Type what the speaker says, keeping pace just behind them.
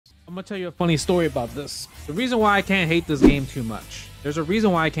I'm gonna tell you a funny story about this. The reason why I can't hate this game too much. There's a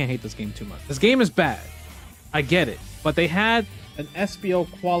reason why I can't hate this game too much. This game is bad. I get it. But they had an SBO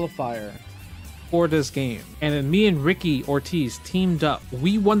qualifier for this game. And then me and Ricky Ortiz teamed up.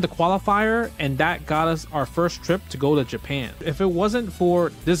 We won the qualifier and that got us our first trip to go to Japan. If it wasn't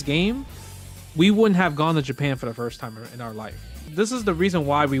for this game, we wouldn't have gone to Japan for the first time in our life. This is the reason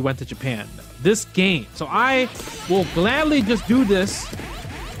why we went to Japan. This game. So I will gladly just do this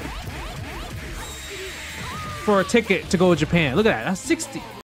for a ticket to go to Japan. Look at that. That's 60.